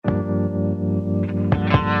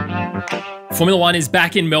Formula One is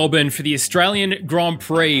back in Melbourne for the Australian Grand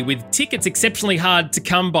Prix with tickets exceptionally hard to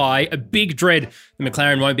come by. A big dread the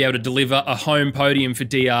McLaren won't be able to deliver a home podium for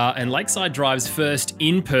DR and Lakeside Drive's first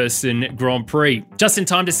in-person Grand Prix. Just in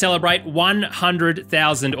time to celebrate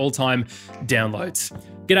 100,000 all-time downloads.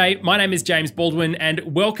 G'day, my name is James Baldwin and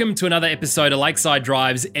welcome to another episode of Lakeside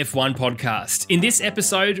Drive's F1 podcast. In this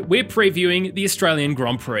episode, we're previewing the Australian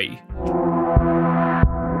Grand Prix.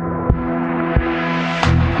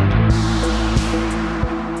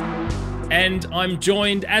 And I'm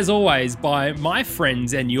joined, as always, by my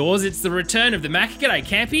friends and yours. It's the return of the Mac. G'day,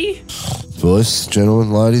 Campy. Boys,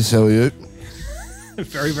 gentlemen, ladies, how are you?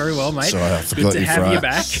 Very, very well, mate. Sorry, I forgot Good to have you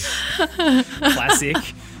back. Classic.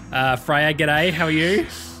 Freya, g'day. How are you?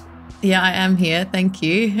 Yeah, I am here. Thank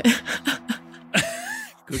you.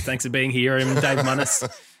 Good, thanks for being here. I'm Dave Munnis.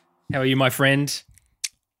 How are you, my friend?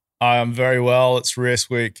 I am very well. It's race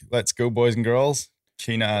week. Let's go, boys and girls.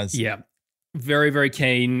 Keen as. Yeah. Very, very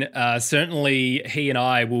keen. Certainly he and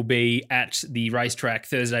I will be at the racetrack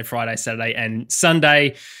Thursday, Friday, Saturday and Sunday.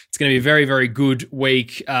 It's going to be a very, very good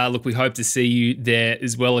week. Look, we hope to see you there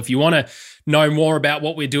as well. If you want to know more about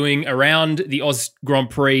what we're doing around the Oz Grand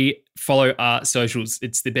Prix, follow our socials.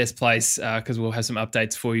 It's the best place because we'll have some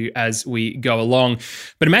updates for you as we go along.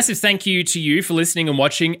 But a massive thank you to you for listening and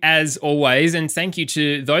watching as always. And thank you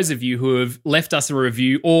to those of you who have left us a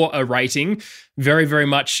review or a rating. Very, very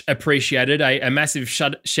much appreciated. A massive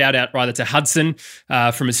shout out rather to Hudson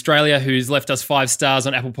from Australia, who's left us 5 stars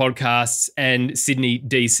on Apple Podcasts, and Sydney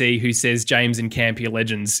DC, who says James and Campy are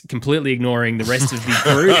legends, completely ignoring the rest of the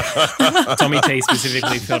group. Tommy T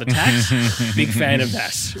specifically felt attacked. Big fan of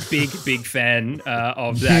that. Big fan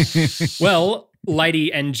of that. Well,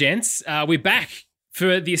 lady and gents, we're back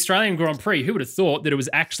for the Australian Grand Prix. Who would have thought that it was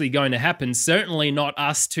actually going to happen? Certainly not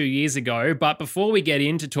us 2 years ago. But before we get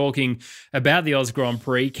into talking about the Oz Grand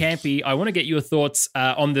Prix, Campy, I want to get your thoughts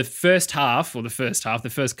on the first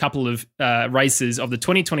couple of races of the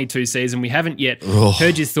 2022 season. We haven't yet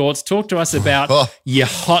heard your thoughts. Talk to us about your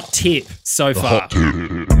hot tip so far.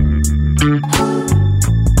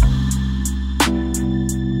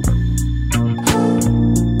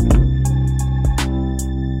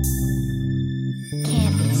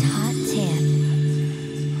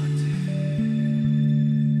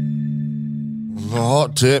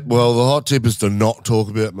 The hot tip is to not talk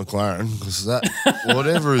about McLaren because that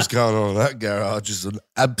whatever is going on in that garage is an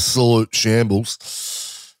absolute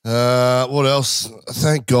shambles. What else?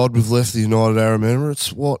 Thank God we've left the United Arab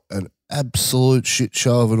Emirates. What an absolute shit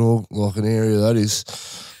show of an area that is.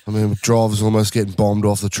 I mean, drivers almost getting bombed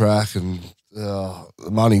off the track, and the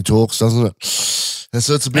money talks, doesn't it? And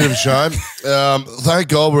so it's a bit of a shame. Thank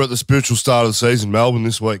God we're at the spiritual start of the season, Melbourne,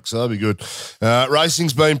 this week, so that'll be good.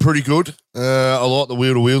 Racing's been pretty good. I like the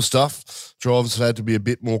wheel-to-wheel stuff. Drivers have had to be a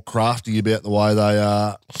bit more crafty about the way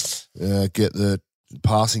they get the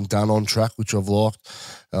passing done on track, which I've liked.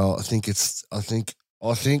 I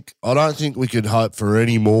don't think we could hope for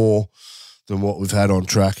any more than what we've had on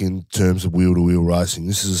track in terms of wheel-to-wheel racing.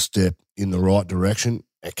 This is a step in the right direction.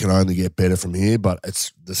 It can only get better from here, but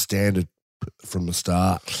it's the standard from the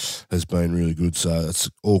start has been really good. So it's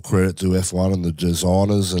all credit to F1 and the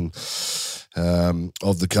designers and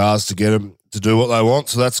of the cars to get them to do what they want.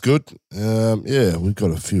 So that's good. We've got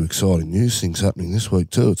a few exciting news things happening this week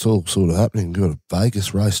too. It's all sort of happening. We've got a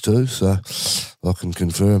Vegas race too. So I can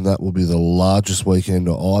confirm that will be the largest weekend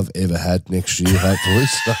I've ever had next year, hopefully.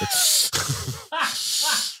 So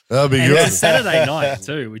that'll be good. It's Saturday night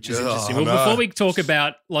too, which is interesting. Well, before we talk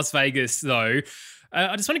about Las Vegas though,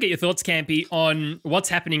 I just want to get your thoughts, Campy, on what's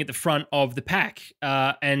happening at the front of the pack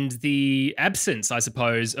and the absence, I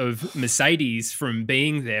suppose, of Mercedes from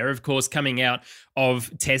being there. Of course, coming out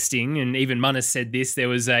of testing, and even Munnis said this, there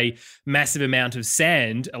was a massive amount of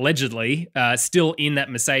sand, allegedly, still in that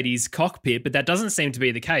Mercedes cockpit, but that doesn't seem to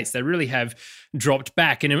be the case. They really have dropped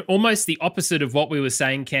back, and almost the opposite of what we were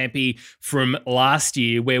saying, Campy, from last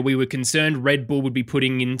year, where we were concerned Red Bull would be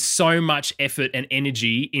putting in so much effort and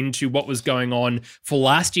energy into what was going on for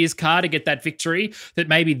last year's car to get that victory, that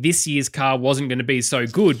maybe this year's car wasn't going to be so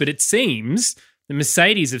good. But it seems the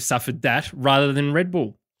Mercedes have suffered that rather than Red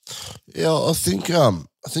Bull. Yeah, I think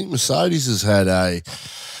Mercedes has had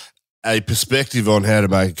a perspective on how to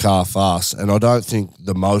make a car fast, and I don't think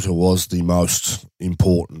the motor was the most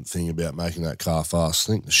important thing about making that car fast.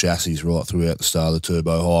 I think the chassis right throughout the start of the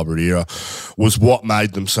turbo hybrid era was what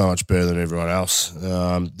made them so much better than everyone else.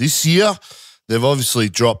 This year, they've obviously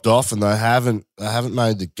dropped off, and they haven't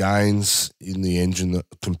made the gains in the engine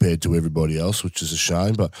compared to everybody else, which is a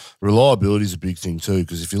shame. But reliability is a big thing too,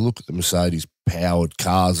 because if you look at the Mercedes powered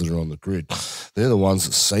cars that are on the grid, they're the ones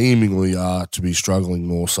that seemingly are to be struggling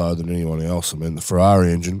more so than anyone else. I mean, the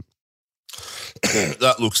Ferrari engine,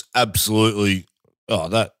 that looks absolutely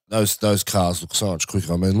those cars look so much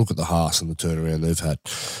quicker. I mean, look at the Haas and the turnaround they've had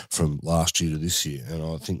from last year to this year, and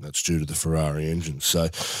I think that's due to the Ferrari engine. So,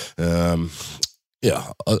 I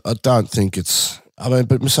don't think it's. I mean,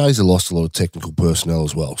 but Mercedes have lost a lot of technical personnel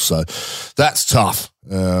as well, so that's tough.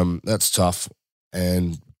 And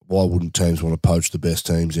why wouldn't teams want to poach the best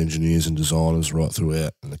teams, engineers and designers right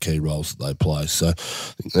throughout in the key roles that they play? So I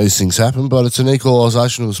think these things happen, but it's an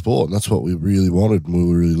equalisation of the sport, and that's what we really wanted and we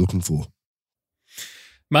were really looking for.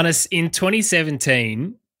 Manus, in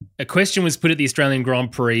 2017, a question was put at the Australian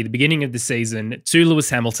Grand Prix, the beginning of the season, to Lewis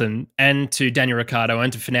Hamilton and to Daniel Ricciardo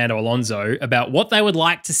and to Fernando Alonso about what they would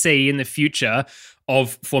like to see in the future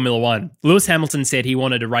of Formula One. Lewis Hamilton said he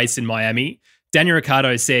wanted a race in Miami. Daniel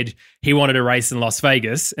Ricciardo said he wanted a race in Las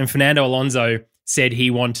Vegas, and Fernando Alonso said he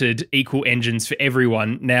wanted equal engines for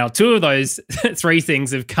everyone. Now, two of those three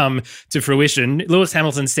things have come to fruition. Lewis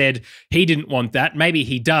Hamilton said he didn't want that. Maybe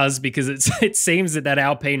he does, because it seems that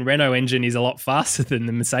Alpine Renault engine is a lot faster than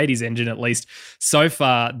the Mercedes engine, at least so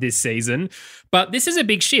far this season. But this is a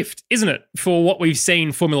big shift, isn't it, for what we've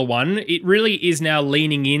seen Formula One? It really is now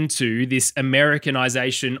leaning into this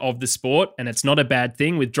Americanization of the sport, and it's not a bad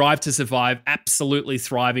thing, with Drive to Survive absolutely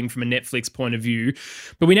thriving from a Netflix point of view.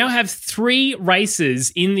 But we now have 3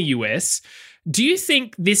 races in the US. Do you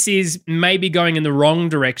think this is maybe going in the wrong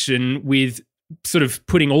direction with sort of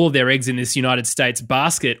putting all of their eggs in this United States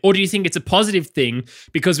basket? Or do you think it's a positive thing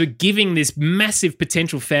because we're giving this massive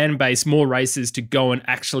potential fan base more races to go and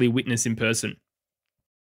actually witness in person?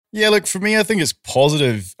 Yeah, look, for me, I think it's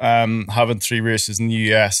positive having 3 races in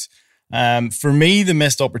the US. For me, the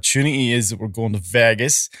missed opportunity is that we're going to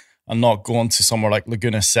Vegas and not going to somewhere like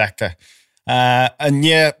Laguna Seca. And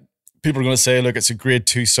yeah, people are going to say, look, it's a grade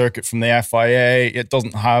 2 circuit from the FIA. It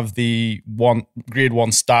doesn't have the grade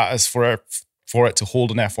 1 status for it to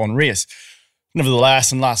hold an F1 race.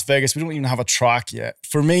 Nevertheless, in Las Vegas, we don't even have a track yet.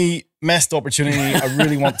 For me, missed opportunity. I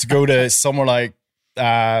really want to go to somewhere like,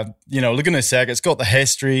 Laguna Seca. It's got the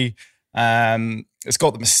history, it's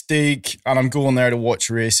got the mystique, and I'm going there to watch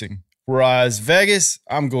racing. Whereas Vegas,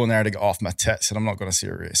 I'm going there to get off my tits, and I'm not going to see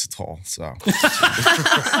a race at all. So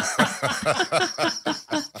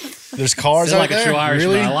there's cars out there. True Irishman.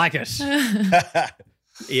 Really? I like it.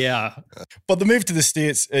 Yeah. But the move to the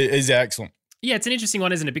States is excellent. Yeah, it's an interesting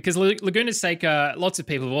one, isn't it? Because Laguna Seca, lots of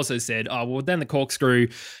people have also said, oh, well, then the corkscrew,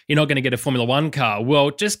 you're not going to get a Formula One car.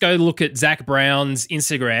 Well, just go look at Zach Brown's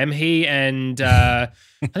Instagram. He and I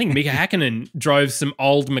think Mika Hakkinen drove some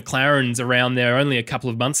old McLarens around there only a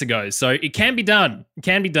couple of months ago. So it can be done. It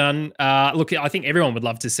can be done. Look, I think everyone would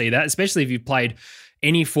love to see that, especially if you've played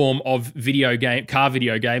any form of car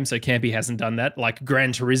video game. So Campy hasn't done that, like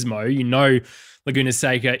Gran Turismo. You know, Laguna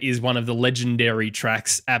Seca is one of the legendary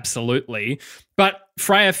tracks, absolutely. But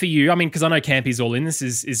Freya, for you, I mean, because I know Campy's all in, this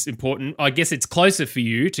is important. I guess it's closer for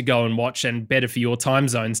you to go and watch and better for your time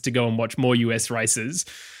zones to go and watch more US races.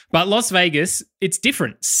 But Las Vegas, it's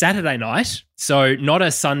different. Saturday night, so not a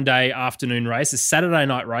Sunday afternoon race, a Saturday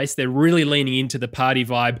night race. They're really leaning into the party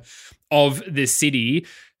vibe of the city.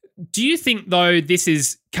 Do you think, though, this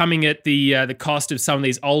is coming at the cost of some of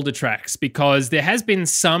these older tracks? Because there has been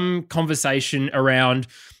some conversation around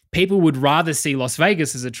people would rather see Las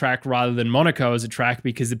Vegas as a track rather than Monaco as a track,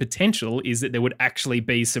 because the potential is that there would actually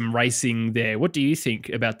be some racing there. What do you think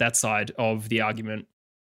about that side of the argument?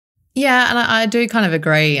 Yeah, and I do kind of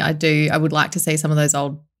agree. I would like to see some of those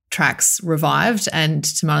old tracks revived, and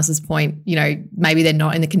to Manus's point, maybe they're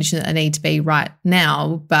not in the condition that they need to be right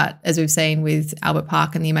now, but as we've seen with Albert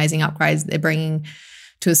Park and the amazing upgrades that they're bringing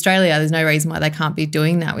to Australia, there's no reason why they can't be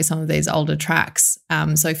doing that with some of these older tracks.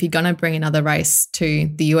 So if you're going to bring another race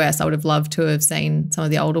to the US, I would have loved to have seen some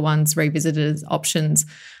of the older ones revisited as options.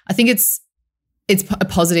 I think it's a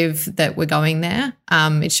positive that we're going there.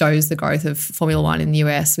 It shows the growth of Formula One in the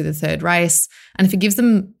US with a third race. And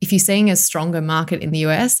if you're seeing a stronger market in the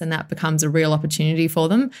US and that becomes a real opportunity for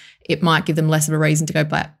them, it might give them less of a reason to go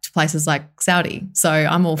back to places like Saudi. So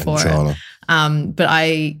I'm all for it. But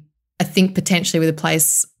I think potentially with a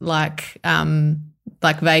place like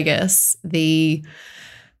Vegas, the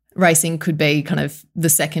racing could be kind of the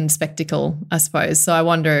second spectacle, I suppose. So I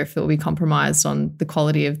wonder if it will be compromised on the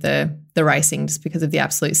quality of the racing just because of the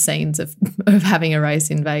absolute scenes of having a race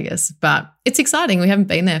in Vegas. But it's exciting. We haven't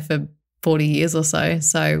been there for 40 years or so.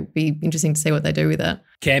 So it'll be interesting to see what they do with it.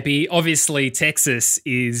 Campy, obviously Texas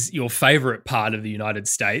is your favourite part of the United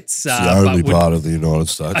States. It's the only part of the United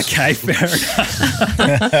States. Okay, fair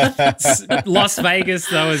enough. Las Vegas,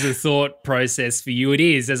 though, is a thought process for you. It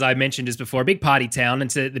is, as I mentioned just before, a big party town,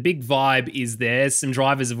 and so the big vibe is there. Some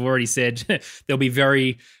drivers have already said they'll be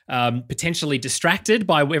very potentially distracted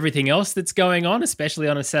by everything else that's going on, especially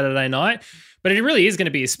on a Saturday night. But it really is going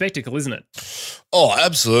to be a spectacle, isn't it? Oh,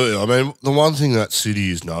 absolutely. I mean, the one thing that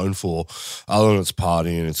city is known for, other than its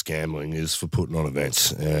partying and its gambling, is for putting on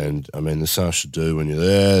events. And, I mean, there's so much to do when you're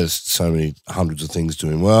there. There's so many hundreds of things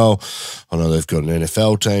doing well. I know they've got an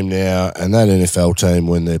NFL team now, and that NFL team,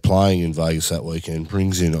 when they're playing in Vegas that weekend,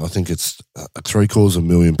 brings in, I think it's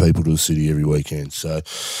 750,000 people to the city every weekend. So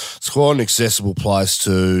it's quite an accessible place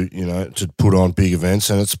to, to put on big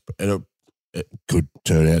events, and it could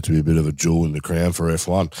turn out to be a bit of a jewel in the crown for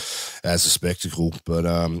F1 as a spectacle. But,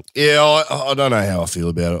 I don't know how I feel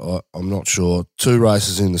about it. I'm not sure. 2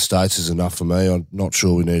 races in the States is enough for me. I'm not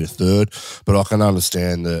sure we need a third, but I can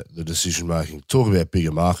understand the decision-making. Talk about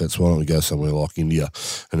bigger markets. Why don't we go somewhere like India,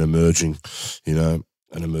 an emerging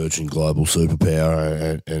global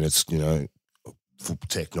superpower, and it's, for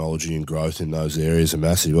technology and growth in those areas are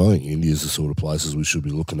massive. I think India's the sort of places we should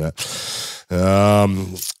be looking at.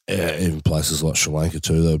 Even places like Sri Lanka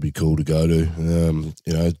too, that would be cool to go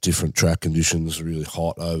to. Different track conditions, really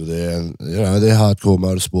hot over there. And, they're hardcore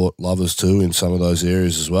motorsport lovers too in some of those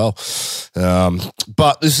areas as well.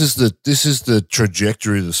 But this is the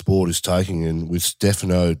trajectory the sport is taking. And with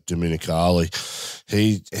Stefano Domenicali,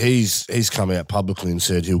 he's come out publicly and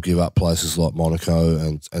said he'll give up places like Monaco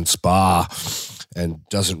and Spa, and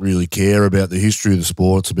doesn't really care about the history of the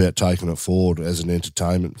sport. It's about taking it forward as an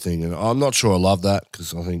entertainment thing. And I'm not sure I love that,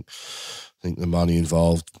 because I think the money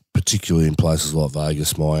involved, particularly in places like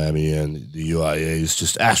Vegas, Miami, and the UAE, is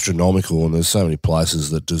just astronomical. And there's so many places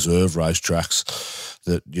that deserve racetracks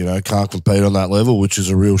that, can't compete on that level, which is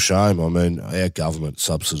a real shame. I mean, our government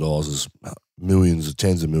subsidises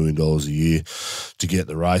tens of millions of dollars a year to get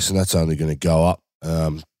the race, and that's only going to go up.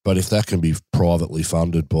 But if that can be privately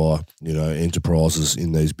funded by, enterprises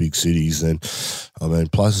in these big cities, then, I mean,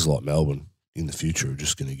 places like Melbourne in the future are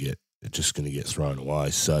just going to get thrown away.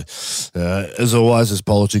 So, as always, there's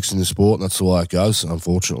politics in the sport, and that's the way it goes,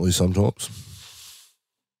 unfortunately, sometimes.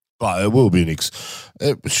 But it will be it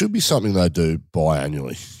should be something they do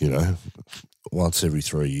biannually, once every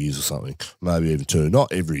 3 years or something, maybe even 2.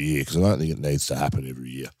 Not every year, because I don't think it needs to happen every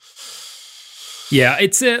year. Yeah,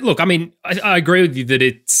 it's look, I mean, I agree with you that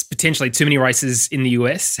it's potentially too many races in the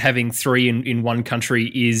US. Having 3 in one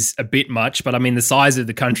country is a bit much, but I mean, the size of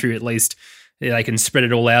the country, at least, they can spread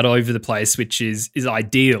it all out over the place, which is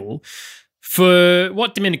ideal. For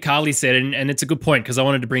what Domenicali said, and it's a good point, because I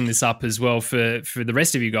wanted to bring this up as well for the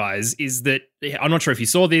rest of you guys, is that I'm not sure if you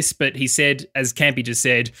saw this, but he said, as Campy just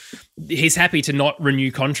said, he's happy to not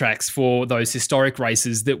renew contracts for those historic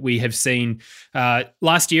races that we have seen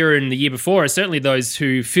last year and the year before, certainly those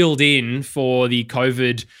who filled in for the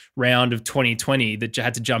COVID round of 2020 that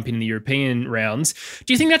had to jump in the European rounds.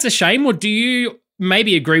 Do you think that's a shame, or do you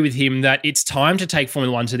maybe agree with him that it's time to take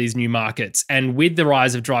Formula One to these new markets, and with the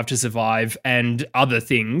rise of Drive to Survive and other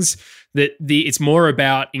things, that it's more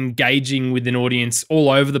about engaging with an audience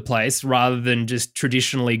all over the place rather than just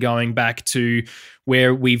traditionally going back to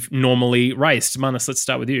where we've normally raced? Manus, let's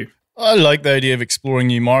start with you. I like the idea of exploring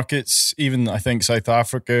new markets. Even I think South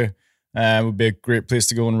Africa would be a great place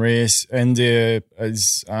to go and race. India,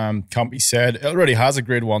 as Campy said, it already has a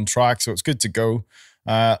Grade 1 track, so it's good to go.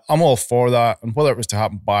 I'm all for that, and whether it was to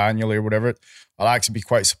happen biannually or whatever, I'd actually be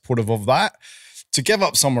quite supportive of that. To give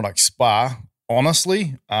up somewhere like Spa,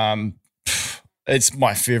 honestly, it's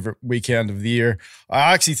my favorite weekend of the year.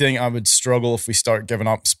 I actually think I would struggle if we start giving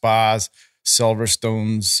up Spas,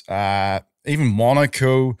 Silverstones, even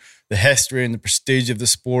Monaco, the history and the prestige of the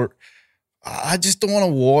sport. I just don't want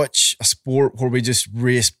to watch a sport where we just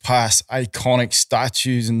race past iconic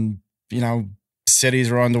statues and,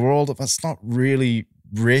 cities around the world. That's not really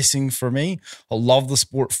racing for me. I love the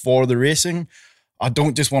sport for the racing. I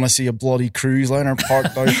don't just want to see a bloody cruise liner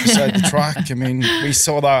parked out beside the track. I mean, we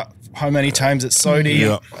saw that how many times at Saudi.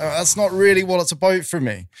 Yeah. That's not really what it's about for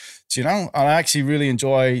me. Do you know? And I actually really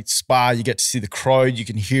enjoy Spa. You get to see the crowd. You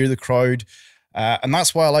can hear the crowd. And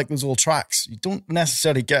that's why I like those old tracks. You don't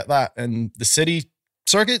necessarily get that in the city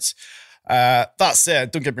circuits. That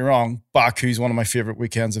said, don't get me wrong, Baku's one of my favorite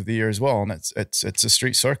weekends of the year as well, and it's a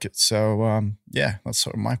street circuit. So that's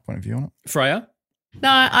sort of my point of view on it. Freya? No,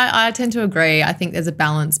 I tend to agree. I think there's a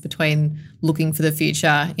balance between looking for the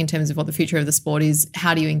future in terms of what the future of the sport is.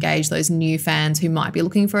 How do you engage those new fans who might be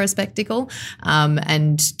looking for a spectacle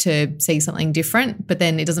and to see something different? But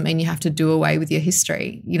then it doesn't mean you have to do away with your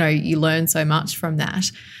history. You know, you learn so much from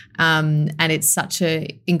that. And it's such an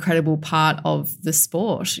incredible part of the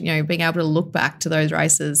sport, you know, being able to look back to those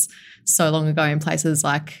races so long ago in places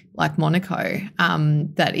like Monaco,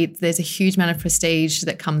 that there's a huge amount of prestige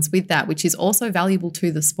that comes with that, which is also valuable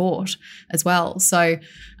to the sport as well. So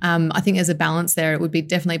I think there's a balance there. It would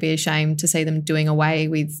definitely be a shame to see them doing away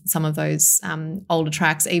with some of those older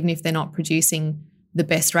tracks, even if they're not producing the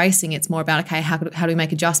best racing. It's more about, okay, how do we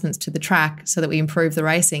make adjustments to the track so that we improve the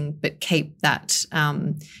racing, but keep that,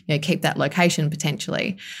 keep that location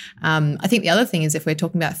potentially. I think the other thing is, if we're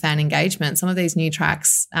talking about fan engagement, some of these new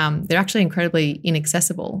tracks, they're actually incredibly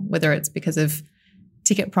inaccessible, whether it's because of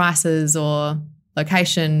ticket prices or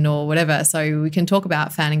location or whatever. So we can talk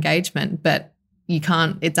about fan engagement, but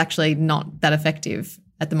it's actually not that effective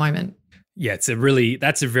at the moment. Yeah,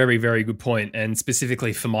 that's a very, very good point. And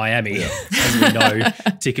specifically for Miami, as we know,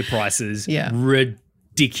 ticket prices,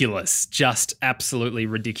 ridiculous, just absolutely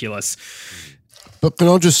ridiculous. But can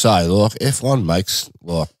I just say, like, F1 makes,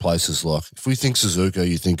 like, places like, if we think Suzuka,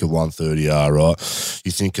 you think of 130R, right?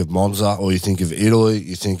 You think of Monza, or you think of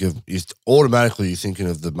Italy, automatically you're thinking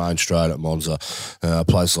of the main straight at Monza. A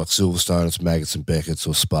place like Silverstone, it's Maggots and Beckett's,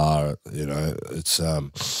 or Spa, you know, it's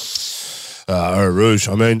Eau Rouge.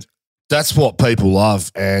 I mean, that's what people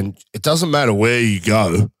love, and it doesn't matter where you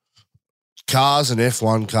go. Cars and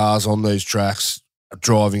F1 cars on these tracks are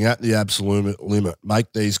driving at the absolute limit,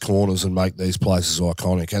 make these corners and make these places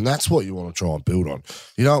iconic, and that's what you want to try and build on.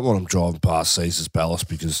 You don't want them driving past Caesars Palace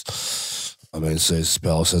because, I mean, Caesars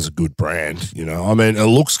Palace has a good brand, you know. I mean, it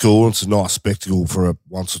looks cool, it's a nice spectacle for a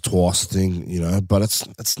once or twice thing, you know, but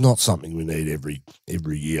it's not something we need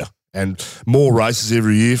every year. And more races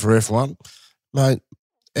every year for F1, mate.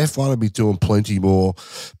 F1 would be doing plenty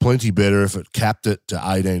better if it capped it to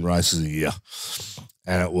 18 races a year.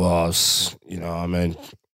 And it was, you know, I mean,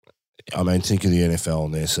 think of the NFL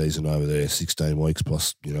and their season over there, 16 weeks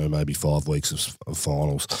plus, you know, maybe 5 weeks of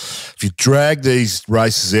finals. If you drag these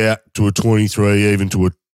races out to a 23, even to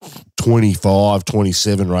a 25,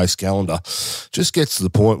 27 race calendar, just gets to the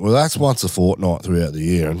point where that's once a fortnight throughout the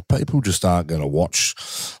year, and people just aren't going to watch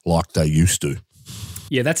like they used to.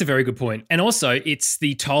 Yeah, that's a very good point. And also, it's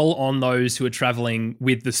the toll on those who are traveling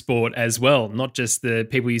with the sport as well, not just the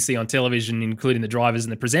people you see on television, including the drivers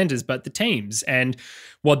and the presenters, but the teams and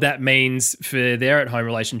what that means for their at-home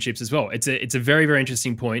relationships as well. It's a very, very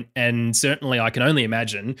interesting point, and certainly I can only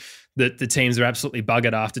imagine that the teams are absolutely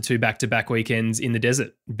buggered after 2 back-to-back weekends in the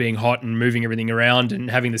desert, being hot and moving everything around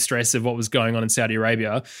and having the stress of what was going on in Saudi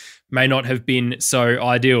Arabia may not have been so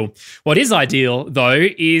ideal. What is ideal, though,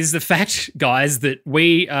 is the fact, guys, that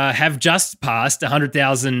we have just passed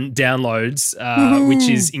 100,000 downloads, which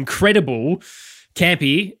is incredible.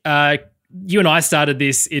 Campy, you and I started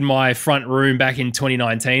this in my front room back in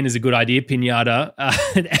 2019 as a good idea, Pinata,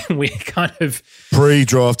 and we kind of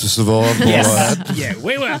pre-Drive to Survive. Yes, yeah,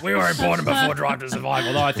 we were important before Drive to Survive.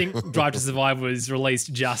 Although I think Drive to Survive was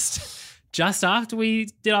released just after we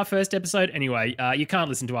did our first episode. Anyway, you can't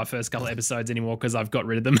listen to our first couple of episodes anymore because I've got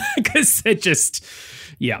rid of them because they're just,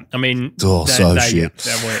 yeah, I mean, shit.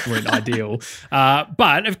 They weren't ideal.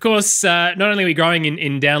 But of course, not only are we growing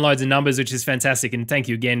in downloads and numbers, which is fantastic, and thank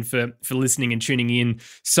you again for listening and tuning in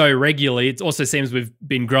so regularly. It also seems we've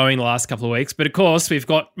been growing the last couple of weeks. But of course, we've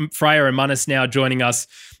got Freya and Manus now joining us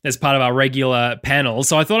as part of our regular panel.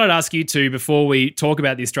 So I thought I'd ask you two, before we talk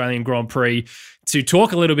about the Australian Grand Prix, to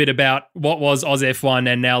talk a little bit about what was Oz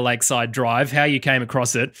F1 and now Lakeside Drive, how you came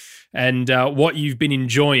across it, and what you've been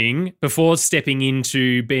enjoying before stepping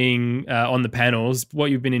into being on the panels, what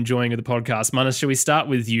you've been enjoying of the podcast. Manus, shall we start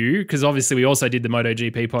with you? Because obviously we also did the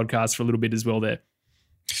MotoGP podcast for a little bit as well there.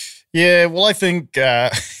 Yeah, well, I think I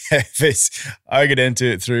got into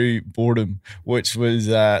it through boredom, which was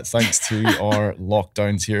thanks to our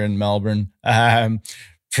lockdowns here in Melbourne.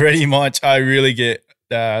 Pretty much, I really get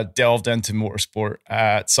delved into motorsport.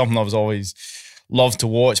 It's something I've always loved to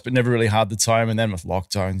watch, but never really had the time. And then with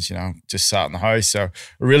lockdowns, you know, just sat in the house. So I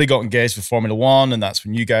really got engaged with Formula One, and that's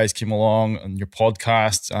when you guys came along on your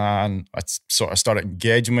podcast, and I sort of started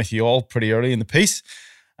engaging with you all pretty early in the piece.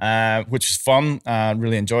 Which was fun, and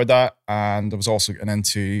really enjoyed that. And I was also getting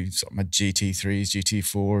into sort of my GT3s,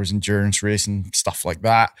 GT4s, endurance racing, stuff like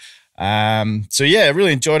that. So yeah, I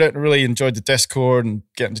really enjoyed it. I really enjoyed the Discord and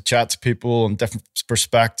getting to chat to people and different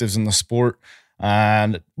perspectives in the sport.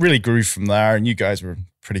 And it really grew from there. And you guys were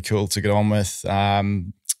pretty cool to get on with.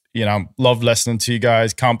 You know, loved listening to you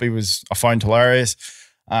guys. Campy I found hilarious.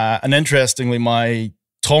 And interestingly, my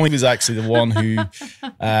Tommy was actually the one who,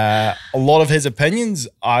 a lot of his opinions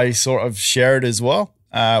I sort of shared as well,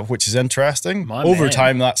 which is interesting. Over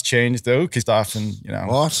time, that's changed though, because often,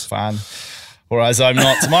 fan, whereas I'm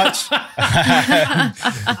not so much.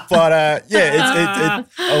 But I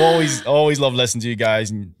always love listening to you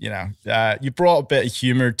guys, and you brought a bit of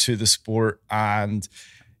humor to the sport, and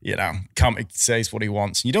Campy says what he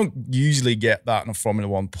wants. You don't usually get that in a Formula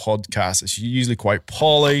One podcast. It's usually quite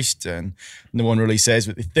polished and no one really says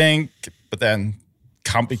what they think. But then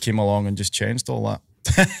Campy came along and just changed all that.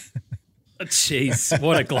 Jeez,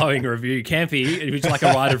 what a glowing review. Campy, would you like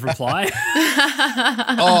a right of reply?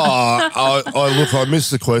 I missed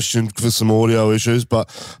the question for some audio issues, but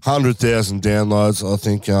 100,000 downloads, I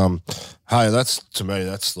think, hey, that's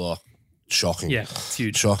like shocking. Yeah, it's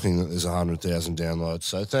huge. Shocking that there's 100,000 downloads.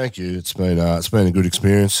 So thank you. It's been a good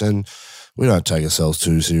experience, and we don't take ourselves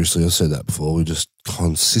too seriously. I've said that before. We just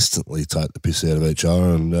consistently take the piss out of each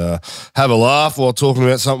other and have a laugh while talking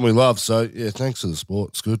about something we love. So yeah, thanks for the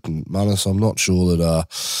support. It's good. And Manus, I'm not sure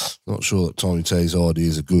that Tommy T's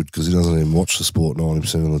ideas are good, because he doesn't even watch the sport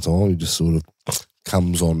 90% of the time. He just sort of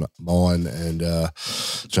comes on mine and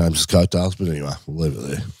James's coattails. But anyway, we'll leave it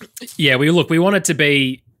there. Yeah, we want it to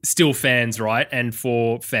be still fans, right? And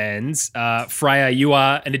for fans, Freya, you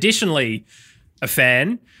are additionally a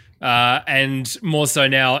fan, and more so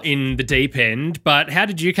now in the deep end. But how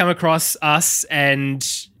did you come across us, and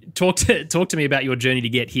talk to me about your journey to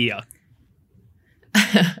get here?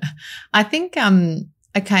 I think I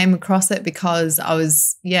came across it because I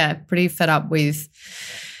was pretty fed up with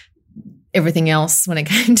everything else when it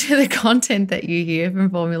came to the content that you hear from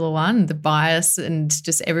Formula One, the bias and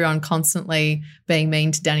just everyone constantly being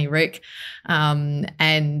mean to Danny Rick,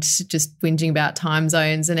 and just whinging about time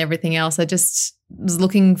zones and everything else. I just was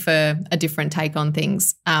looking for a different take on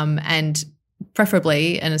things, and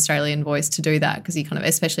preferably an Australian voice to do that, because you kind of,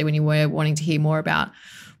 especially when you were wanting to hear more about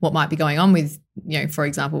what might be going on with, for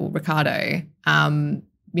example, Ricardo,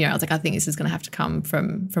 I was like, I think this is going to have to come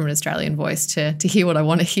from an Australian voice to hear what I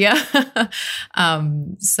want to hear.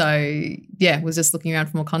 Was just looking around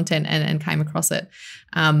for more content and came across it.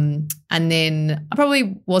 And then I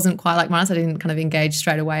probably wasn't quite like Manus. I didn't kind of engage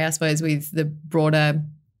straight away, I suppose, with the broader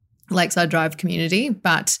Lakeside Drive community.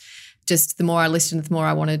 But just the more I listened, the more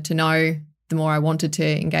I wanted to know, the more I wanted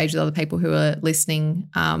to engage with other people who are listening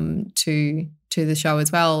to the show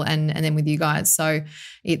as well, and then with you guys. So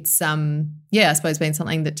it's I suppose been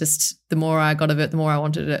something that just the more I got of it, the more I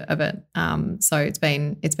wanted of it. So it's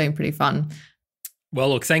been pretty fun. Well,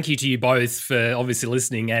 look, thank you to you both for obviously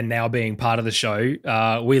listening and now being part of the show.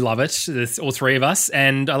 We love it, all three of us,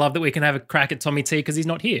 and I love that we can have a crack at Tommy T because he's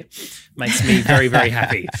not here. Makes me very, very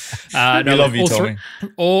happy. We love you, Tommy.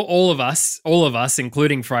 All of us,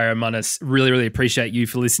 including Freya and Manus, really, really appreciate you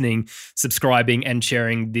for listening, subscribing, and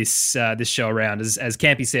sharing this show around. As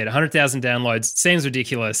Campy said, 100,000 downloads seems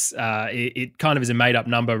ridiculous. It kind of is a made-up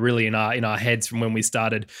number, really, in our heads from when we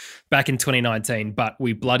started back in 2019, but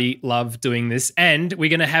we bloody love doing this, and we're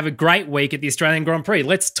going to have a great week at the Australian Grand Prix.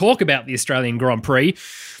 Let's talk about the Australian Grand Prix.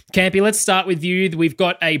 Campy, let's start with you. We've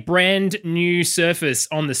got a brand new surface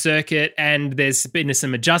on the circuit, and there's been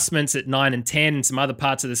some adjustments at 9 and 10 and some other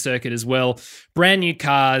parts of the circuit as well. Brand new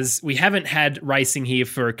cars. We haven't had racing here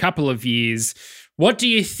for a couple of years. What do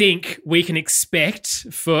you think we can expect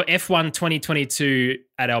for F1 2022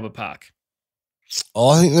 at Albert Park?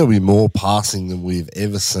 I think there'll be more passing than we've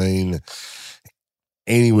ever seen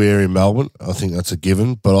anywhere in Melbourne. I think that's a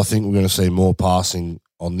given, but I think we're going to see more passing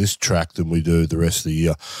on this track than we do the rest of the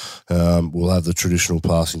year. We'll have the traditional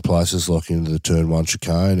passing places like into the turn 1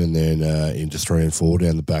 chicane and then into 3 and 4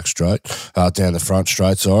 down the back straight, down the front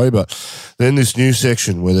straight. But then this new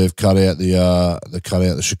section where they've cut out the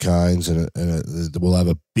chicanes and we'll have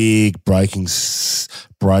a big braking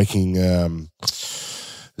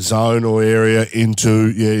zone or area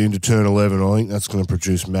into turn 11. I think that's going to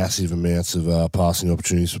produce massive amounts of passing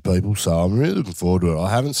opportunities for people. So I'm really looking forward to it.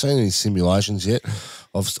 I haven't seen any simulations yet.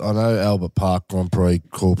 I know Albert Park Grand Prix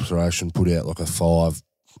Corporation put out like a five-part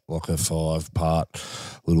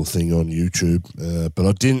little thing on YouTube, but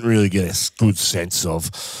I didn't really get a good sense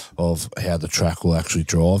of how the track will actually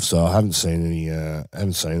drive. So I haven't seen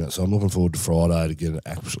it. So I'm looking forward to Friday to get an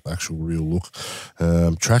actual real look.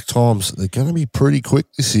 Track times, they're going to be pretty quick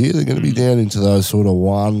this year. They're going to be down into those sort of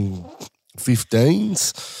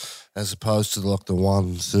 1:15s as opposed to like the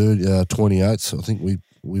 1:28s. I think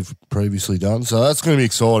we've previously done. So that's going to be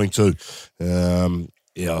exciting too. I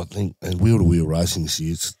think, and wheel-to-wheel racing this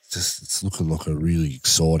year, it's looking like a really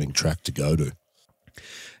exciting track to go to.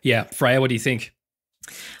 Yeah. Freya, what do you think?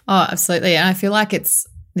 Oh, absolutely. And I feel like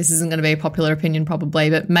this isn't going to be a popular opinion probably,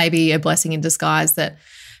 but maybe a blessing in disguise that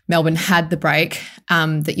Melbourne had the break,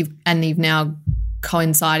 that you've now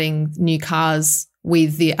coinciding new cars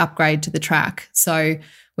with the upgrade to the track. So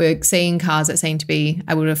we're seeing cars that seem to be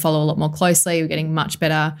able to follow a lot more closely. We're getting much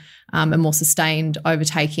better and more sustained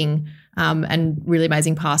overtaking, and really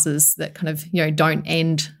amazing passes that kind of, don't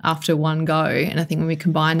end after one go. And I think when we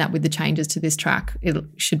combine that with the changes to this track, it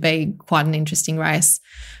should be quite an interesting race.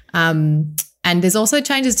 And there's also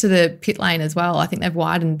changes to the pit lane as well. I think they've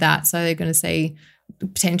widened that, so they're going to see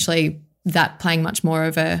potentially that playing much more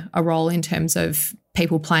of a role in terms of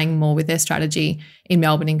people playing more with their strategy in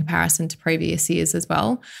Melbourne in comparison to previous years as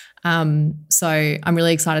well. So I'm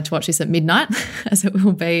really excited to watch this at midnight, as it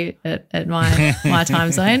will be at my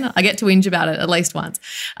time zone. I get to whinge about it at least once,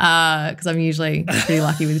 because I'm usually pretty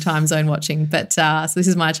lucky with time zone watching. But so this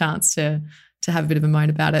is my chance to have a bit of a moan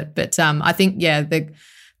about it. But I think,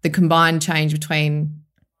 the combined change between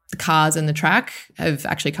the cars and the track have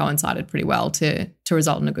actually coincided pretty well to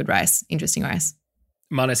result in a good race, interesting race.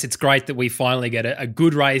 Manus, it's great that we finally get a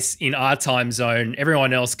good race in our time zone.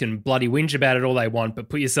 Everyone else can bloody whinge about it all they want, but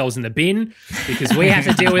put yourselves in the bin, because we have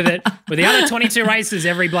to deal with it with the other 22 races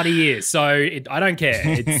every bloody year. So I don't care.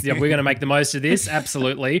 We're going to make the most of this,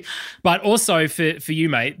 absolutely. But also for you,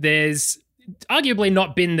 mate, there's arguably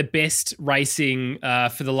not been the best racing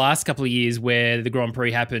for the last couple of years where the Grand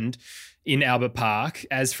Prix happened in Albert Park.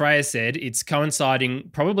 As Freya said, it's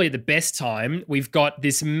coinciding probably at the best time. We've got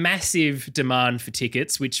this massive demand for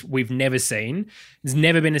tickets, which we've never seen. There's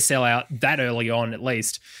never been a sellout that early on, at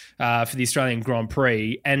least, for the Australian Grand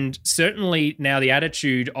Prix. And certainly now the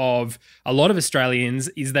attitude of a lot of Australians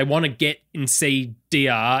is they want to get and see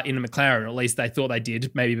DR in a McLaren, or at least they thought they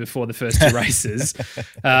did maybe before the first two races.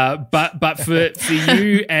 But for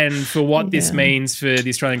you and for what this means for the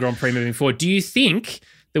Australian Grand Prix moving forward, do you think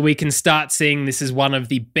that we can start seeing this as one of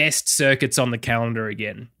the best circuits on the calendar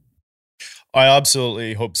again? I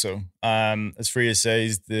absolutely hope so. As Freya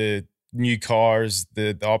says, the new cars,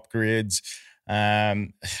 the upgrades,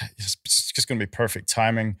 it's just going to be perfect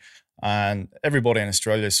timing. And everybody in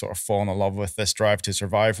Australia is sort of falling in love with this Drive to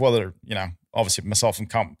Survive, whether, obviously myself and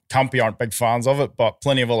Campy aren't big fans of it, but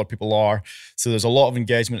plenty of other people are. So there's a lot of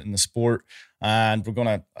engagement in the sport. And we're going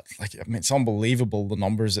to, it's unbelievable the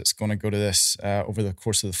numbers that's going to go to this over the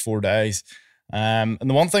course of the 4 days. And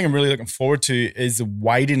the one thing I'm really looking forward to is the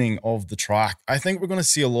widening of the track. I think we're going to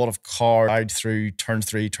see a lot of cars ride through turn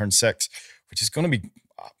 3, turn 6, which is going to be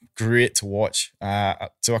great to watch.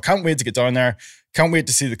 So I can't wait to get down there. Can't wait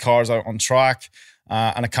to see the cars out on track.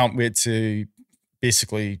 And I can't wait to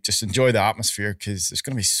basically just enjoy the atmosphere, because there's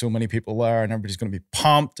going to be so many people there and everybody's going to be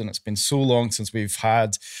pumped. And it's been so long since we've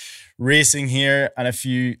had racing here. And if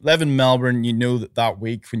you live in Melbourne, you know that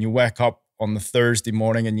week when you wake up on the Thursday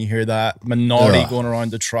morning and you hear that Minardi going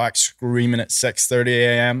around the track screaming at 6:30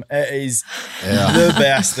 a.m. It is the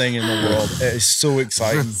best thing in the world. It is so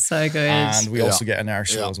exciting. So good. And we also get an air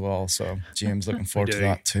show as well. So James, looking forward to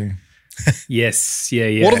that too. Yes.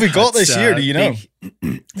 Yeah. What have we got this year? Do you know?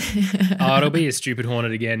 It'll be a Stupid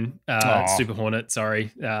Hornet again. Super Hornet,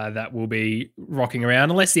 sorry. That will be rocking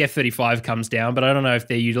around unless the F-35 comes down, but I don't know if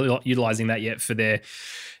they're utilising that yet for their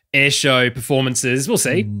air show performances. We'll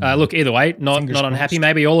see. Look, either way, not unhappy.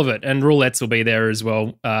 Maybe all of it. And roulettes will be there as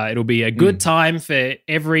well. It'll be a good time for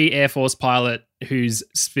every Air Force pilot who's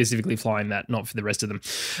specifically flying that, not for the rest of them.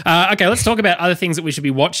 Okay, let's talk about other things that we should be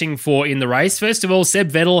watching for in the race. First of all, Seb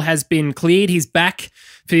Vettel has been cleared. He's back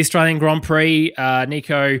for the Australian Grand Prix.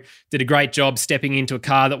 Nico did a great job stepping into a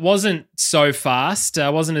car that wasn't so fast,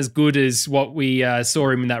 wasn't as good as what we saw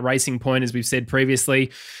him in that Racing Point, as we've said previously.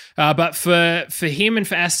 But for him and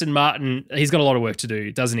for Aston Martin, he's got a lot of work to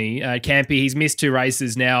do, doesn't he? Campy, he's missed 2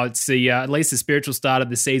 races now. It's at least the spiritual start of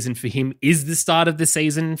the season for him is the start of the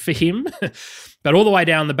season for him. But all the way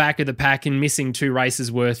down the back of the pack and missing 2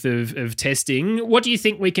 races worth of testing, what do you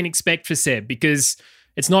think we can expect for Seb? Because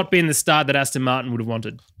it's not been the start that Aston Martin would have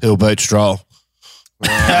wanted. He'll beat Stroll.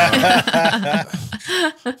 How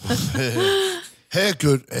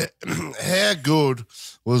good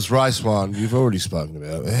was race 1? You've already spoken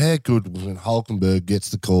about it. How good was when Hulkenberg gets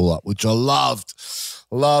the call up, which I loved.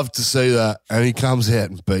 Loved to see that. And he comes out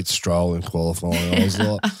and beats Stroll in qualifying. I was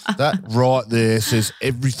like, that right there says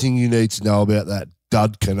everything you need to know about that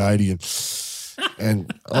dud Canadian.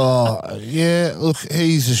 And, look,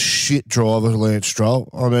 he's a shit driver, Lance Stroll.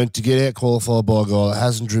 I mean, to get out qualified by a guy that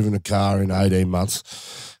hasn't driven a car in 18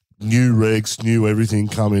 months, new regs, new everything,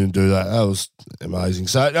 come in and do that. That was amazing.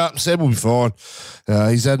 So, Seb will be fine.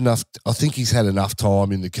 He's had enough. I think he's had enough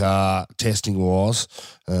time in the car testing-wise.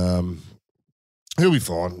 He'll be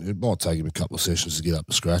fine. It might take him a couple of sessions to get up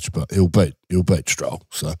to scratch, but he'll beat Stroll.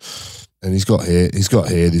 So, and he's got hair. He's got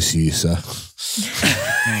hair this year, so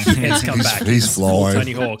He's come back. He's flying.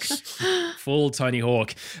 Tony Hawk. Full Tony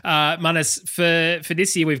Hawk. Manus, for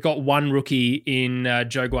this year, we've got one rookie in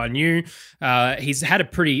Zhou Guan Yu. He's had a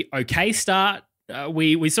pretty okay start.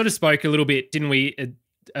 We sort of spoke a little bit, didn't we,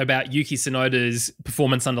 about Yuki Tsunoda's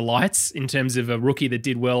performance under lights in terms of a rookie that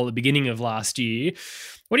did well at the beginning of last year.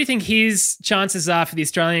 What do you think his chances are for the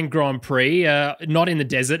Australian Grand Prix? Not in the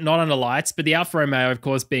desert, not under lights, but the Alfa Romeo, of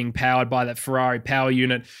course, being powered by that Ferrari power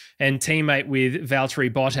unit and teammate with Valtteri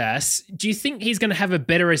Bottas. Do you think he's going to have a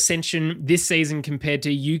better ascension this season compared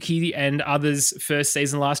to Yuki and others' first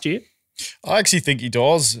season last year? I actually think he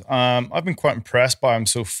does. I've been quite impressed by him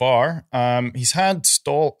so far. He's had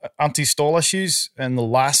anti-stall issues in the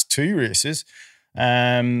last 2 races.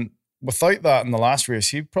 Without that in the last race,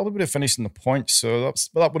 he probably would have finished in the points. So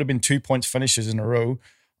that would have been 2 points finishes in a row.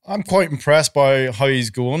 I'm quite impressed by how he's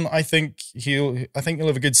going. I think he'll have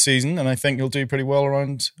a good season, and I think he'll do pretty well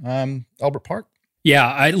around Albert Park.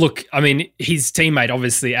 Yeah, his teammate,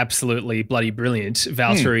 obviously absolutely bloody brilliant.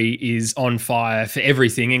 Valtteri is on fire for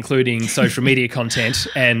everything, including social media content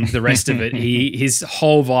and the rest of it. His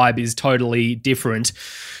whole vibe is totally different.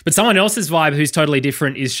 But someone else's vibe who's totally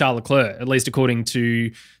different is Charles Leclerc, at least according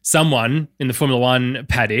to someone in the Formula One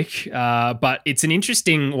paddock. But it's an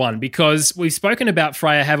interesting one because we've spoken about,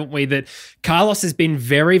 Freya, haven't we, that Carlos has been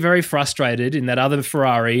very, very frustrated in that other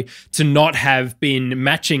Ferrari to not have been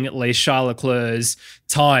matching at least Charles Leclerc's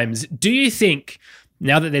times. Do you think,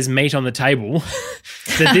 now that there's meat on the table,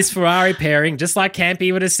 that this Ferrari pairing, just like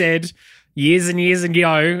Campy would have said years and years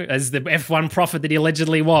ago as the F1 prophet that he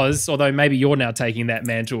allegedly was, although maybe you're now taking that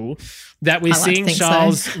mantle, that we're seeing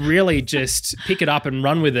Charles really just pick it up and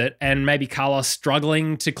run with it, and maybe Carlos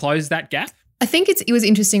struggling to close that gap? I think it was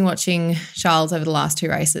interesting watching Charles over the last 2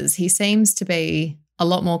 races. He seems to be a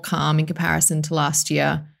lot more calm in comparison to last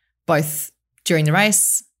year, both during the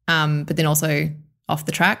race, but then also off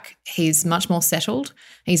the track. He's much more settled.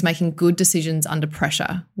 He's making good decisions under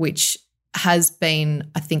pressure, which has been,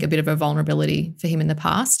 I think, a bit of a vulnerability for him in the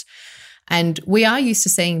past. And we are used to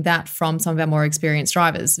seeing that from some of our more experienced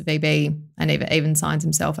drivers, VB and even Sainz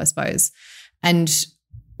himself, I suppose. And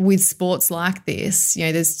with sports like this,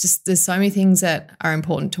 there's so many things that are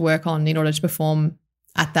important to work on in order to perform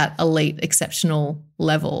at that elite, exceptional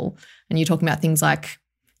level. And you're talking about things like,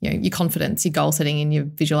 your confidence, your goal setting, and your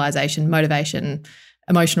visualization, motivation,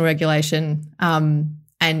 emotional regulation,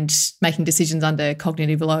 and making decisions under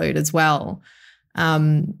cognitive load as well.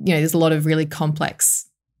 There's a lot of really complex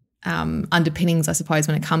underpinnings, I suppose,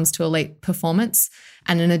 when it comes to elite performance,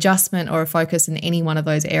 and an adjustment or a focus in any one of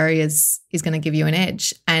those areas is going to give you an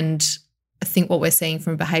edge. And I think what we're seeing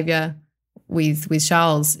from behaviour with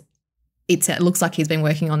Charles, it looks like he's been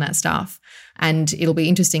working on that stuff. And it'll be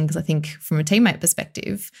interesting because I think from a teammate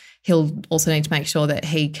perspective, he'll also need to make sure that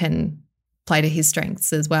he can play to his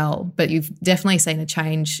strengths as well. But you've definitely seen a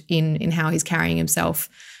change in how he's carrying himself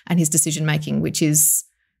and his decision making,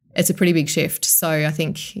 it's a pretty big shift. So I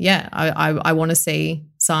think, I want to see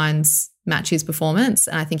Sainz match his performance,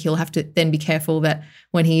 and I think he'll have to then be careful that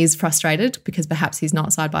when he is frustrated, because perhaps he's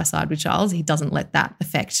not side by side with Charles, he doesn't let that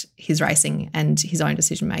affect his racing and his own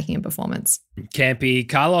decision making and performance. Campy,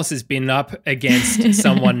 Carlos has been up against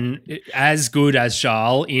someone as good as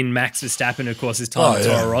Charles in Max Verstappen, of course, his time at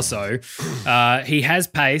Toro Rosso. He has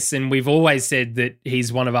pace, and we've always said that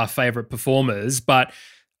he's one of our favourite performers, but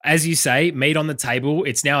as you say, meat on the table.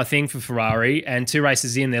 It's now a thing for Ferrari, and 2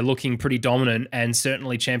 races in, they're looking pretty dominant and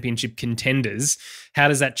certainly championship contenders. How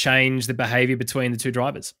does that change the behaviour between the 2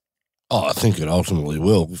 drivers? Oh, I think it ultimately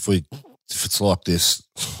will. If it's like this,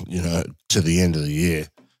 to the end of the year,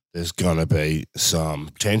 there's going to be some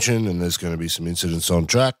tension and there's going to be some incidents on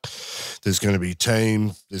track. There's going to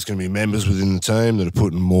be members within the team that are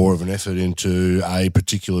putting more of an effort into a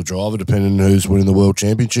particular driver, depending on who's winning the world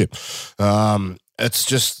championship. It's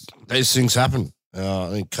just, these things happen. I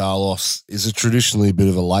think Carlos is traditionally a bit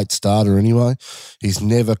of a late starter anyway. He's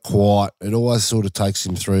never quite, it always sort of takes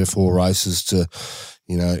him 3 or 4 races to,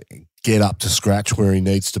 get up to scratch where he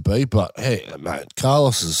needs to be. But hey, mate,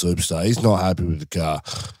 Carlos is a superstar. He's not happy with the car.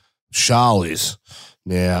 Charles is.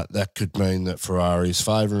 Now, that could mean that Ferrari is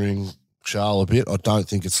favouring Charles a bit. I don't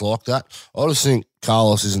think it's like that. I just think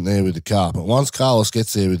Carlos isn't there with the car. But once Carlos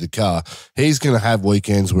gets there with the car, he's going to have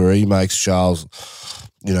weekends where he makes Charles,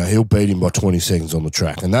 he'll beat him by 20 seconds on the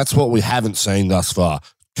track. And that's what we haven't seen thus far.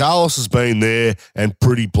 Carlos has been there and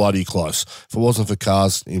pretty bloody close. If it wasn't for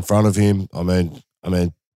cars in front of him,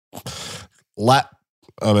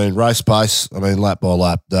 race pace, lap by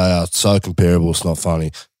lap, they are so comparable, it's not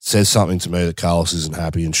funny. says something to me that Carlos isn't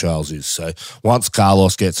happy and Charles is. So once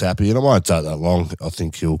Carlos gets happy, and it won't take that long, I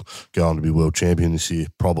think he'll go on to be world champion this year,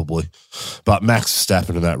 probably. But Max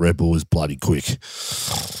Verstappen in that Red Bull is bloody quick.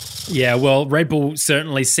 Yeah, well, Red Bull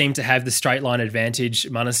certainly seem to have the straight line advantage,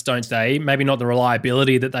 Munnis, don't they? Maybe not the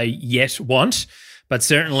reliability that they yet want, but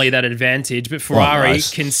certainly that advantage. But Ferrari,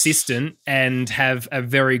 consistent and have a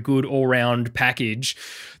very good all-round package.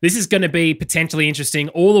 This is going to be potentially interesting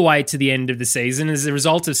all the way to the end of the season. As a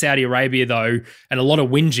result of Saudi Arabia, though, and a lot of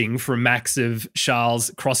whinging from Max of Charles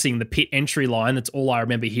crossing the pit entry line. That's all I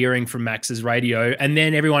remember hearing from Max's radio. And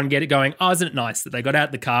then everyone get it going, oh, isn't it nice that they got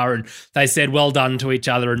out the car and they said well done to each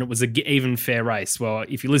other and it was an even fair race. Well,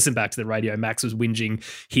 if you listen back to the radio, Max was whinging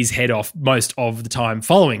his head off most of the time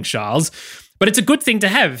following Charles. But it's a good thing to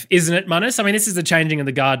have, isn't it, Munnis? I mean, this is the changing of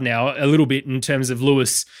the guard now a little bit in terms of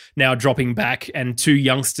Lewis now dropping back and two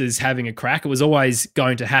youngsters having a crack. It was always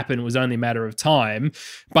going to happen. It was only a matter of time.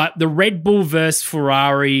 But the Red Bull versus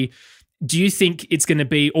Ferrari, do you think it's going to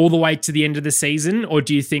be all the way to the end of the season, or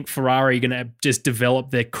do you think Ferrari are going to just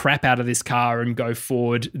develop the crap out of this car and go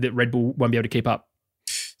forward that Red Bull won't be able to keep up?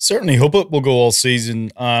 Certainly hope it will go all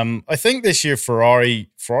season. I think this year Ferrari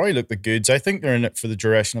look the goods. I think they're in it for the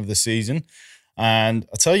duration of the season. And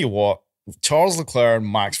I'll tell you what, Charles Leclerc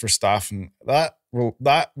and Max Verstappen, that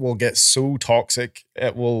will get so toxic.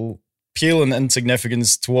 It will pale in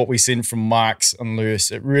insignificance to what we've seen from Max and Lewis.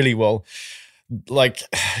 It really will. Like,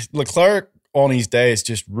 Leclerc on his day is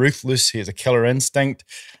just ruthless. He has a killer instinct.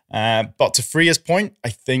 But to Freya's point, I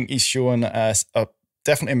think he's showing us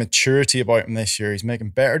definitely a maturity about him this year. He's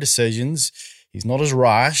making better decisions. He's not as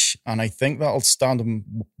rash. And I think that'll stand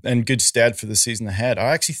him in good stead for the season ahead.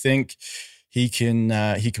 I actually think he can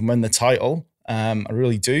win the title. I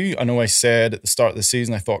really do. I know I said at the start of the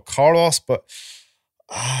season I thought Carlos, but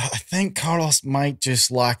I think Carlos might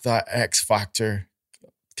just lack that X factor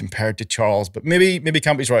compared to Charles. But maybe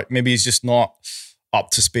Campy's right. Maybe he's just not up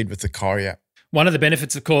to speed with the car yet. One of the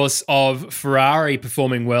benefits, of course, of Ferrari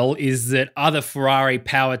performing well is that other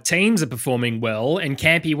Ferrari-powered teams are performing well. And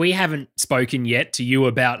Campy, we haven't spoken yet to you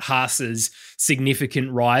about Haas's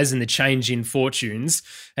significant rise and the change in fortunes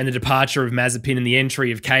and the departure of Mazepin and the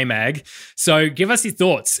entry of K-Mag. So give us your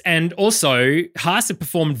thoughts. And also, Haas have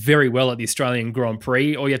performed very well at the Australian Grand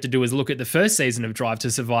Prix. All you have to do is look at the first season of Drive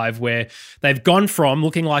to Survive, where they've gone from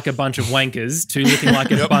looking like a bunch of wankers to looking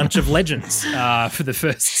like a bunch of legends for the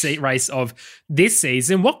first race of this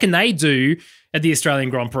season. What can they do at the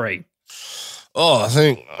Australian Grand Prix? Oh, I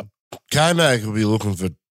think K-Mag will be looking for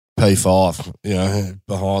P5,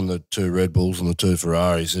 behind the two Red Bulls and the two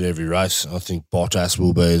Ferraris at every race. I think Bottas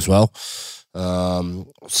will be as well.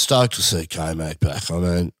 Stoked to see K-Mag back. I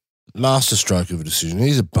mean, masterstroke of a decision.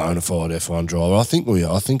 He's a bona fide F1 driver. I think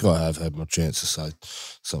I have had my chance to say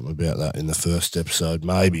something about that in the first episode,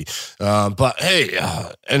 maybe. But hey,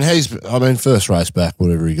 and first race back,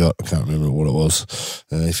 whatever he got, I can't remember what it was.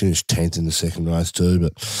 He finished 10th in the second race too.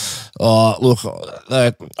 But look,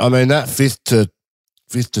 that fifth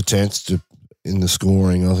to 10th in the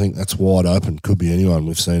scoring, I think that's wide open. Could be anyone.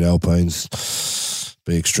 We've seen Alpines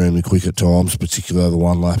be extremely quick at times, particularly over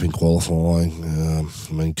one lap in qualifying.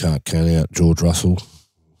 Can't count out George Russell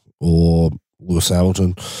or Lewis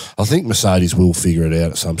Hamilton. I think Mercedes will figure it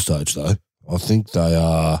out at some stage, though. I think they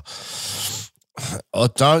are. I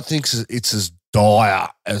don't think it's as dire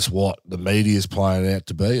as what the media is playing out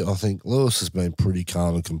to be. I think Lewis has been pretty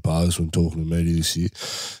calm and composed when talking to media this year.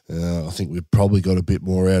 I think we've probably got a bit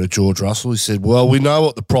more out of George Russell. He said, well, we know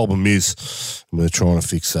what the problem is, and we're trying to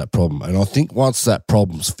fix that problem. And I think once that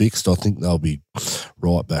problem's fixed, I think they'll be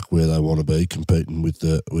right back where they want to be, competing with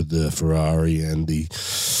the Ferrari and the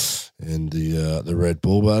Red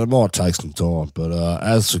Bull, but it might take some time. But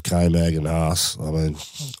as for K-Mag and Haas,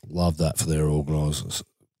 love that for their organisers.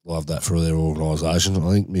 Love that for their organisation. I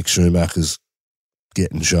think Mick Schumacher's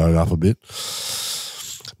getting shown up a bit.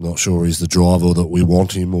 Not sure he's the driver that we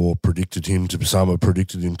want him or some have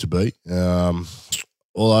predicted him to be.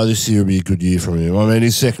 Although this year will be a good year for him.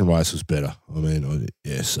 His second race was better.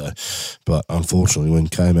 But unfortunately, when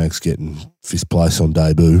K-Mag's getting fifth place on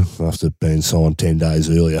debut after being signed 10 days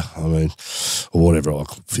earlier, or whatever,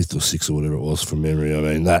 like fifth or sixth or whatever it was from memory,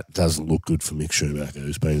 that doesn't look good for Mick Schumacher,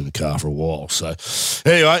 who's been in the car for a while. So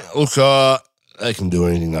anyway, look, they can do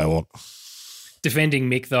anything they want. Defending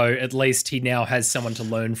Mick, though, at least he now has someone to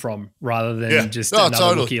learn from rather than just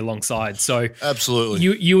another rookie alongside. So absolutely,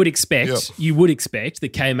 you would expect that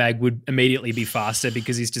K-Mag would immediately be faster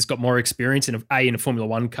because he's just got more experience in a Formula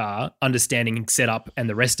One car, understanding setup and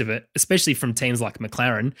the rest of it, especially from teams like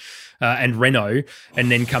McLaren and Renault, and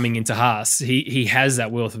then coming into Haas. He has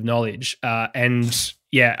that wealth of knowledge and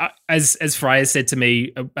Yeah, as Freya said to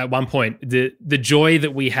me at one point, the joy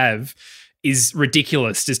that we have is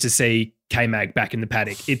ridiculous just to see K-Mag back in the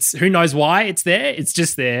paddock. It's who knows why it's there. It's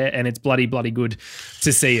just there, and it's bloody good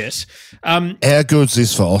to see it. How good's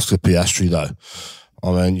this for Oscar Piastri though?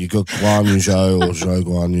 I mean, you got Guan Yu Zhou or Zhou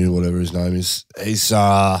Guan Yu, whatever his name is. He's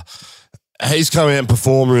come out and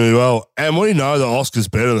performed really well. And we know that Oscar's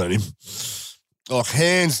better than him. Like,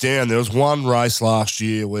 hands down, there was one race last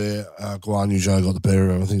year where Guan Yu Zhou got the better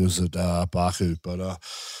of him. I think it was at Baku. But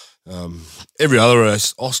every other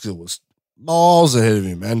race, Oscar was miles ahead of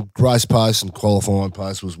him, and race pace and qualifying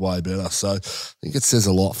pace was way better. So I think it says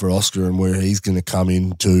a lot for Oscar and where he's going to come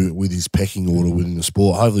into with his pecking order within the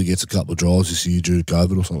sport. Hopefully he gets a couple of drives this year due to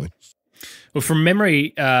COVID or something. Well, from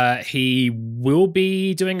memory, he will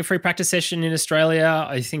be doing a free practice session in Australia.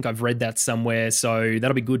 I think I've read that somewhere. So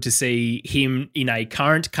that'll be good to see him in a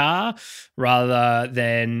current car rather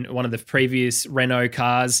than one of the previous Renault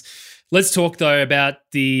cars. Let's talk, though, about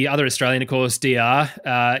the other Australian, of course, DR.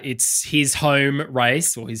 It's his home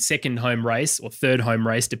race, or his second home race, or third home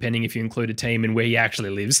race, depending if you include a team and where he actually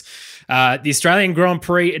lives. The Australian Grand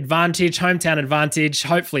Prix advantage, hometown advantage.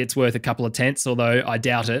 Hopefully it's worth a couple of tenths, although I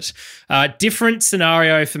doubt it. Different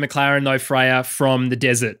scenario for McLaren, though, Freya, from the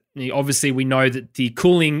desert. Obviously, we know that the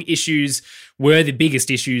cooling issues were the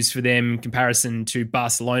biggest issues for them in comparison to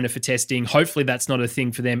Barcelona for testing. Hopefully that's not a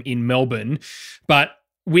thing for them in Melbourne. But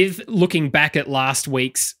with looking back at last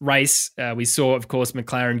week's race, we saw, of course,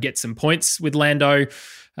 McLaren get some points with Lando.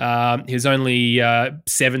 He was only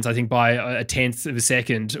seventh, I think, by a tenth of a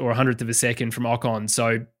second or 100th of a second from Ocon.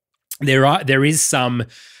 So there is some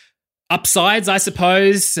upsides, I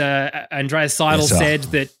suppose. Andreas Seidel said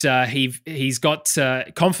that he's got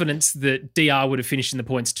confidence that DR would have finished in the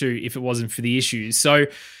points too if it wasn't for the issues. So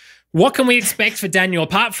what can we expect for Daniel,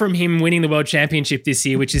 apart from him winning the World Championship this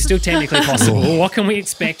year, which is still technically possible? What can we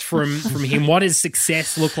expect from him? What does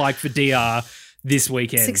success look like for DR this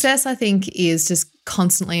weekend? Success, I think, is just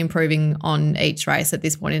constantly improving on each race at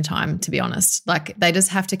this point in time, to be honest. Like, they just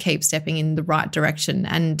have to keep stepping in the right direction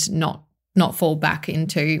and not fall back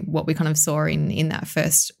into what we kind of saw in that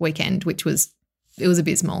first weekend, which was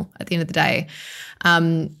abysmal at the end of the day.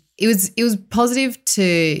 It was positive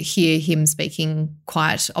to hear him speaking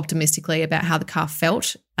quite optimistically about how the car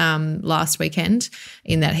felt last weekend,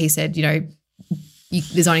 in that he said,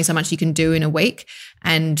 there's only so much you can do in a week,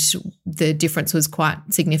 and the difference was quite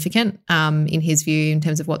significant in his view in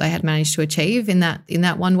terms of what they had managed to achieve in that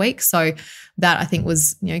 1 week. So that, I think,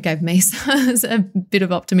 was gave me a bit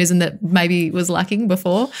of optimism that maybe was lacking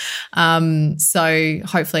before. So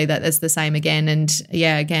hopefully that is the same again. And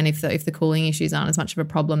yeah, again, if the cooling issues aren't as much of a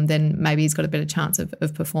problem, then maybe he's got a better chance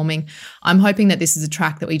of performing. I'm hoping that this is a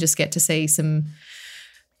track that we just get to see some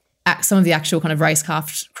of the actual kind of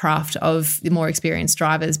racecraft of the more experienced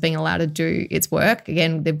drivers being allowed to do its work.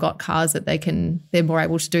 Again, they've got cars that they're more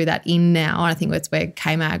able to do that in now. And I think that's where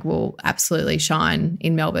K-Mag will absolutely shine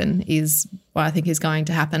in Melbourne, is what I think is going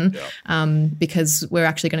to happen. Because we're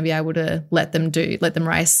actually going to be able to let them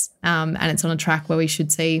race. And it's on a track where we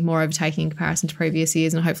should see more overtaking in comparison to previous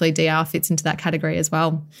years. And hopefully DR fits into that category as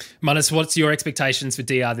well. Manus, what's your expectations for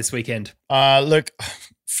DR this weekend? Look,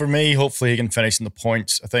 for me, hopefully he can finish in the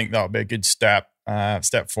points. I think that would be a good step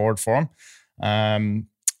forward for him.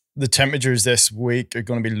 The temperatures this week are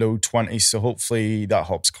going to be low 20s, so hopefully that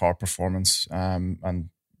helps car performance, and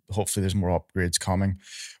hopefully there's more upgrades coming.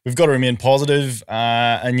 We've got to remain positive,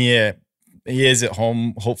 and yeah, he is at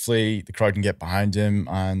home. Hopefully the crowd can get behind him,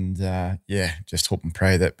 and just hope and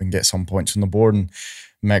pray that we can get some points on the board and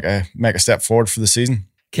make a step forward for the season.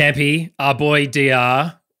 Campy, our boy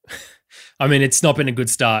DR. I mean, it's not been a good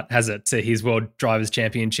start, has it, to his World Drivers'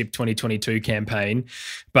 Championship 2022 campaign.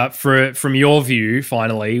 But from your view,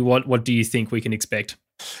 finally, what do you think we can expect?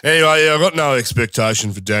 Anyway, I've got no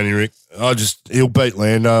expectation for Danny Rick. He'll beat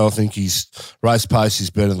Lando. I think his race pace is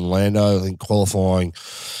better than Lando. I think qualifying,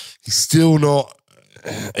 he's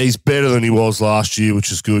better than he was last year,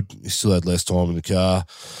 which is good. He still had less time in the car.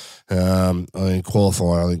 I think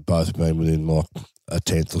qualifying, I think both have been within like a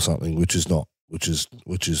tenth or something, which is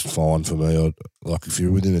fine for me. Like, if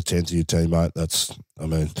you're within a tenth of your teammate,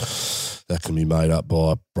 that can be made up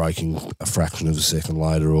by braking a fraction of a second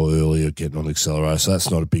later or earlier, getting on the accelerator. So that's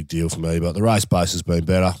not a big deal for me. But the race pace has been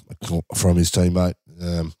better from his teammate.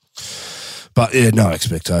 But yeah, no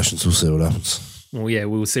expectations. We'll see what happens. Well, yeah,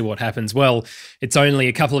 we'll see what happens. Well, it's only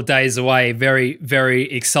a couple of days away. Very, very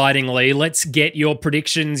excitingly. Let's get your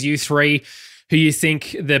predictions, you three. Who you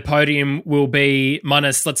think the podium will be?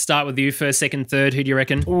 Manus, let's start with you first, second, third. Who do you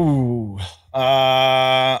reckon? Ooh,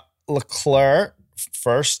 Leclerc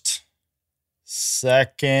first,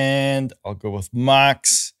 Second, I'll go with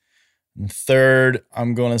Max. And third,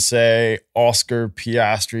 I'm going to say Oscar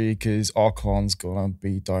Piastri because Ocon's going to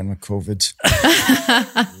be down with COVID.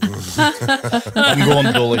 I'm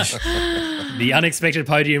going bullish. The unexpected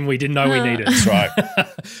podium we didn't know we needed. That's right.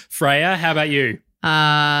 Freya, how about you?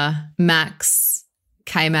 Max,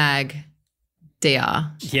 K-Mag,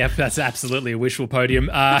 DR. Yep, that's absolutely a wishful podium.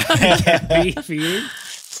 Campy for you?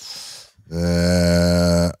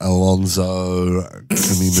 Alonso,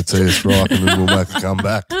 Matthias Raikkonen will make a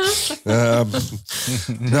comeback. I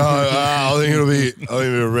think it'll be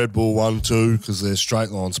a Red Bull 1-2 because their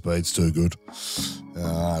straight line speed's too good.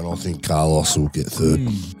 And I think Carlos will get third.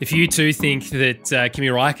 If you too think that Kimi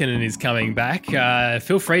Raikkonen is coming back,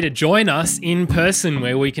 feel free to join us in person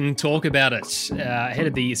where we can talk about it. Ahead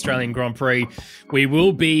of the Australian Grand Prix, we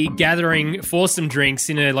will be gathering for some drinks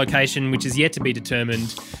in a location which is yet to be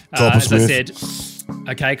determined. As I said,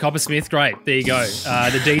 okay, Coppersmith, great. There you go.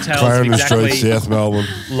 The details Clarendon of exactly Street, South Melbourne.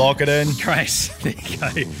 Lock it in. Great. There you go.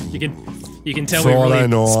 You can tell Friday we've really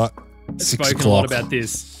night, 6 spoken o'clock. a lot about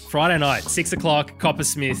this. Friday night, 6 o'clock,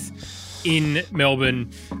 Coppersmith in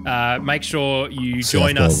Melbourne. Make sure you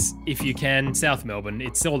join us if you can. South Melbourne.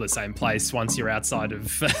 It's all the same place once you're outside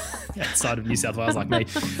of New South Wales like me.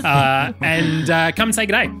 And come and say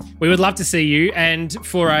good day. We would love to see you. And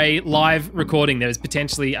for a live recording, there is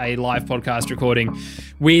potentially a live podcast recording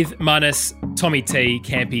with Manus, Tommy T,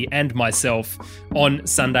 Campy, and myself on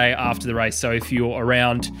Sunday after the race. So if you're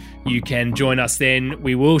around, you can join us then.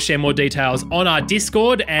 We will share more details on our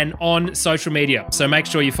Discord and on social media. So make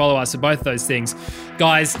sure you follow us for both of those things.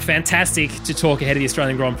 Guys, fantastic to talk ahead of the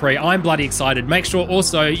Australian Grand Prix. I'm bloody excited. Make sure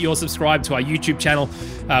also you're subscribed to our YouTube channel.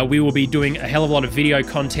 We will be doing a hell of a lot of video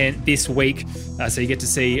content this week. So you get to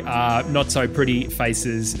see not so pretty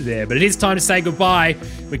faces there. But it is time to say goodbye.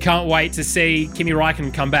 We can't wait to see Kimi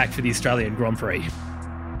Raikkonen come back for the Australian Grand Prix.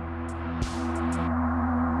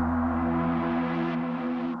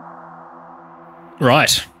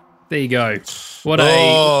 Right. There you go. What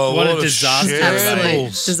a disaster. Absolute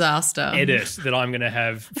disaster. Edit that I'm going to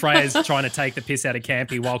have. Freya's trying to take the piss out of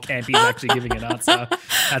Campy while Campy's actually giving an answer.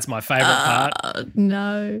 That's my favourite part.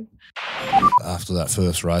 No. After that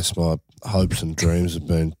first race, my hopes and dreams have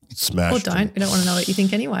been smashed. Or don't. We don't want to know what you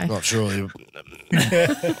think anyway. Not sure.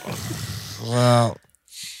 Well,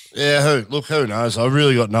 yeah, who knows? I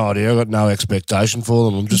really got no idea. I got no expectation for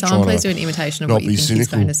them. I'm just trying please to do an imitation of not what you be think he's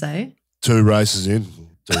cynical. going to say. 2 races in.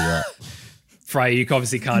 Do that. Freya, you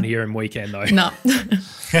obviously can't hear him weekend though. No.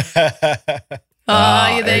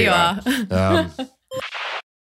 There you are.